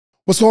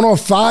What's going on?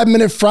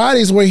 5-Minute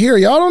Fridays. We're here.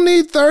 Y'all don't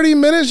need 30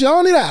 minutes. Y'all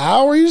don't need an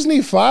hour. You just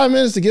need 5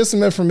 minutes to get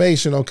some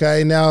information,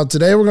 okay? Now,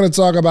 today we're going to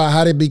talk about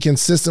how to be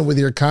consistent with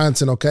your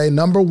content, okay?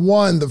 Number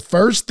one, the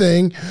first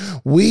thing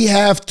we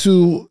have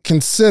to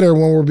consider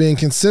when we're being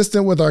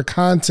consistent with our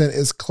content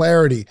is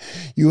clarity.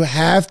 You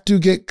have to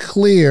get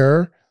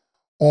clear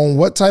on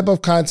what type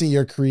of content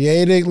you're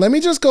creating. Let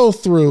me just go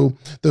through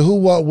the who,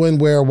 what, when,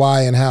 where,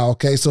 why, and how,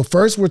 okay? So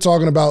first, we're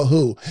talking about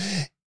who.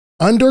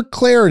 Under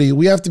clarity,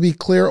 we have to be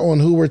clear on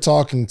who we're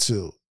talking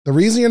to. The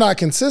reason you're not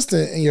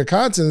consistent in your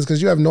content is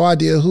because you have no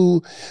idea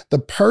who the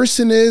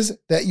person is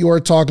that you are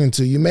talking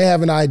to. You may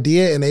have an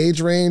idea, an age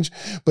range,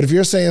 but if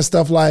you're saying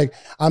stuff like,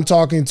 I'm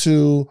talking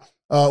to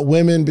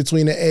women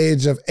between the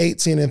age of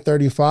 18 and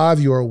 35,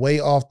 you are way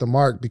off the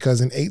mark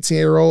because an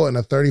 18-year-old and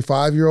a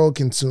 35-year-old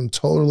consume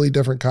totally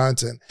different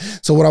content.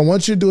 So what I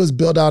want you to do is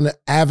build out an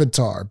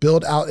avatar,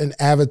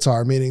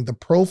 meaning the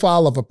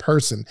profile of a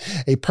person.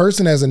 A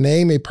person has a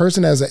name, a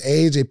person has an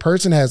age, a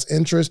person has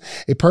interest,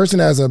 a person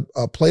has a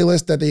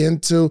playlist that they're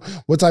into,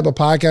 what type of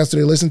podcast do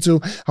they listen to.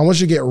 I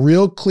want you to get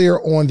real clear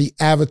on the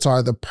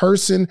avatar, the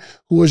person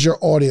who is your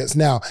audience.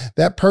 Now,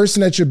 that person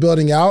that you're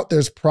building out,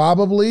 there's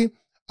probably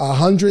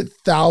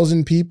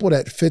 100,000 people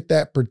that fit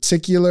that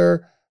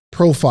particular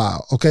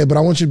profile. Okay. But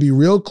I want you to be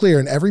real clear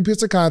in every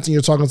piece of content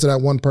you're talking to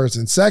that one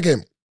person.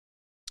 Second,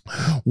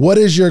 what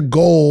is your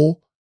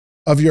goal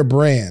of your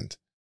brand?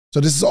 So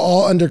this is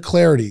all under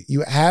clarity.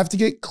 You have to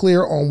get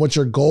clear on what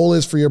your goal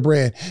is for your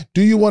brand.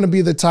 Do you want to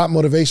be the top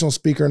motivational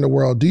speaker in the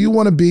world? Do you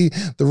want to be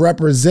the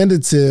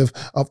representative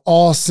of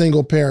all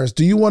single parents?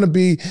 Do you want to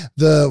be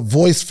the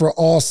voice for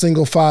all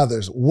single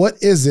fathers?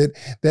 What is it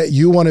that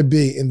you want to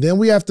be? And then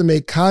we have to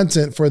make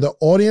content for the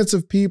audience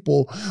of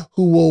people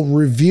who will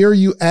revere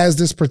you as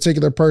this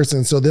particular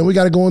person. So then we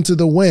got to go into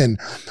the when.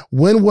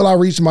 When will I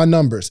reach my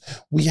numbers?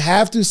 We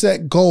have to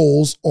set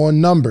goals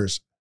on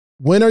numbers.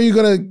 When are you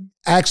going to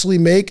actually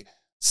make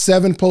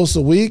 7 posts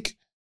a week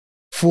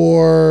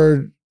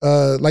for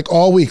like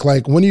all week?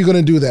 Like, when are you going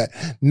to do that?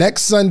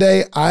 Next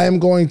Sunday, I am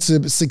going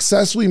to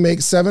successfully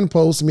make 7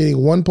 posts, meaning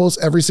 1 post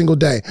every single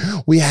day.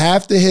 We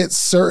have to hit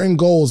certain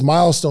goals,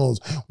 milestones.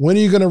 When are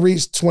you going to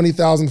reach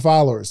 20,000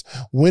 followers?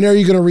 When are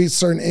you going to reach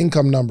certain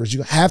income numbers?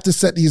 You have to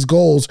set these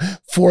goals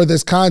for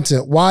this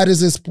content. Why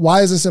is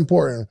this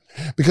important?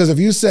 Because if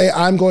you say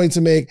I'm going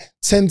to make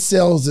 10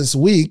 sales this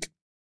week,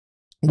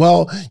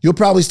 well, you'll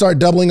probably start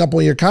doubling up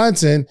on your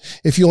content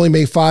if you only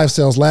made 5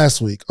 sales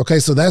last week. Okay,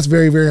 so that's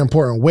very, very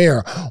important.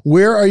 Where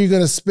are you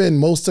going to spend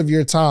most of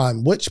your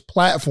time? Which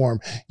platform?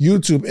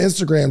 YouTube,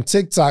 Instagram,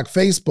 TikTok,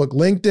 Facebook,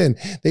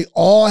 LinkedIn. They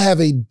all have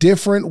a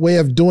different way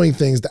of doing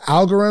things. The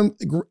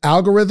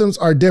algorithms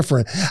are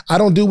different. I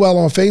don't do well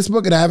on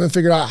Facebook, and I haven't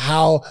figured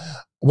out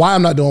why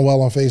I'm not doing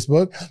well on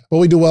Facebook, but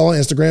we do well on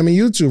Instagram and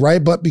YouTube,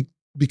 right? But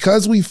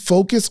because we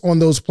focus on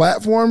those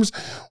platforms,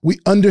 we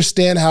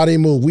understand how they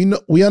move.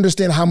 We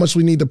understand how much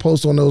we need to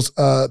post on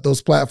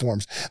those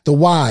platforms. The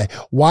why.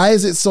 Why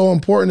is it so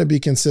important to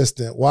be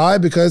consistent? Why?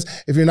 Because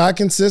if you're not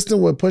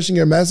consistent with pushing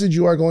your message,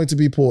 you are going to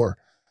be poor.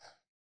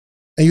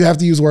 And you have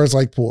to use words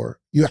like poor.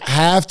 You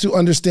have to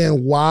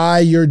understand why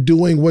you're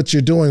doing what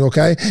you're doing,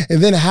 okay?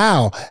 And then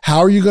how? How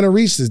are you going to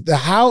reach this? The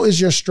how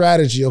is your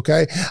strategy,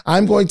 okay?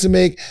 I'm going to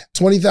make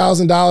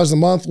 $20,000 a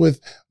month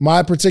with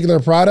my particular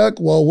product.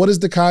 Well, what is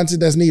the content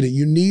that's needed?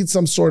 You need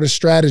some sort of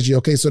strategy,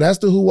 okay? So that's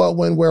the who, what,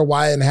 when, where,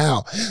 why, and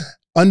how.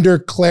 Under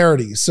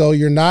clarity. So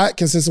you're not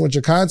consistent with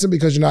your content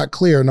because you're not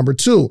clear. Number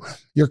 2,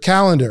 your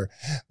calendar.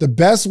 The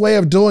best way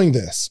of doing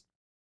this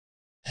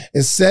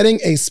is setting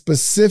a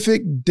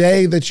specific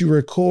day that you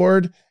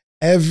record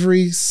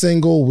every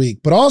single week.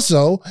 But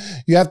also,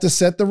 you have to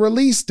set the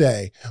release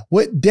day.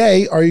 What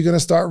day are you going to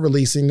start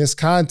releasing this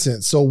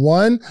content? So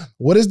 1,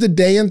 what is the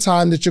day and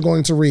time that you're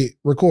going to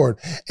record?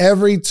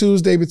 Every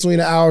Tuesday between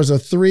the hours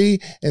of 3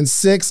 and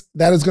 6,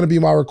 that is going to be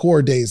my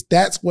record days.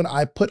 That's when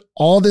I put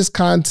all this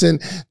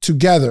content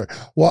together.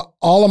 Well,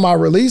 all of my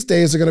release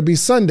days are going to be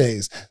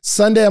Sundays.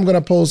 Sunday, I'm going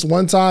to post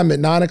one time at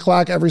 9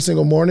 o'clock every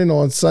single morning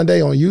on Sunday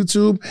on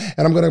YouTube.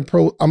 And I'm going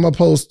to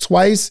post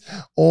twice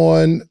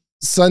on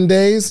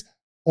Sundays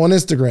on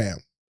Instagram,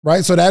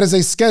 right? So that is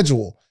a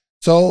schedule.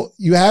 So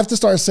you have to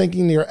start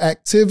syncing your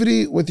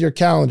activity with your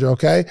calendar,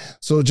 okay?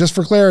 So just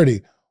for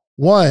clarity,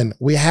 1,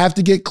 we have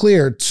to get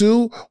clear.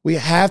 2, we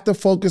have to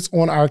focus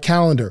on our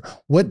calendar.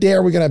 What day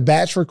are we going to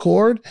batch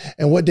record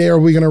and what day are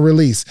we going to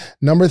release?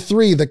 Number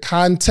 3, the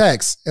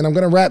context. And I'm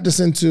going to wrap this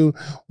into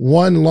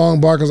one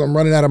long bar because I'm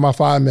running out of my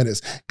 5 minutes.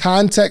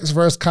 Context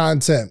versus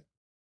content.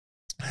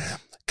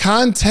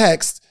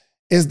 Context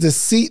is the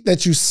seat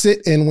that you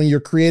sit in when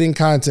you're creating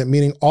content,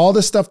 meaning all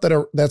the stuff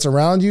that's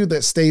around you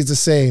that stays the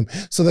same.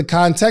 So the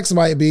context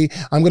might be,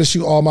 I'm going to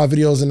shoot all my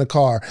videos in the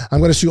car. I'm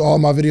going to shoot all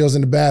my videos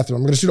in the bathroom.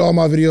 I'm going to shoot all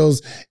my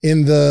videos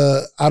in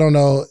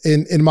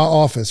in my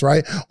office,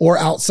 right? Or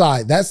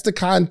outside. That's the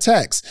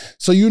context.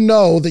 So you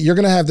know that you're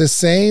going to have the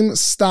same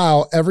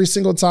style every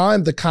single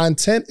time. The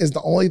content is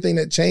the only thing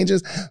that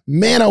changes.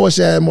 Man, I wish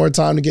I had more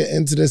time to get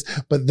into this,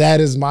 but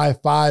that is my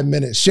 5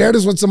 minutes. Share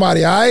this with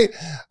somebody, all right?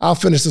 I'll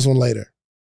finish this one later.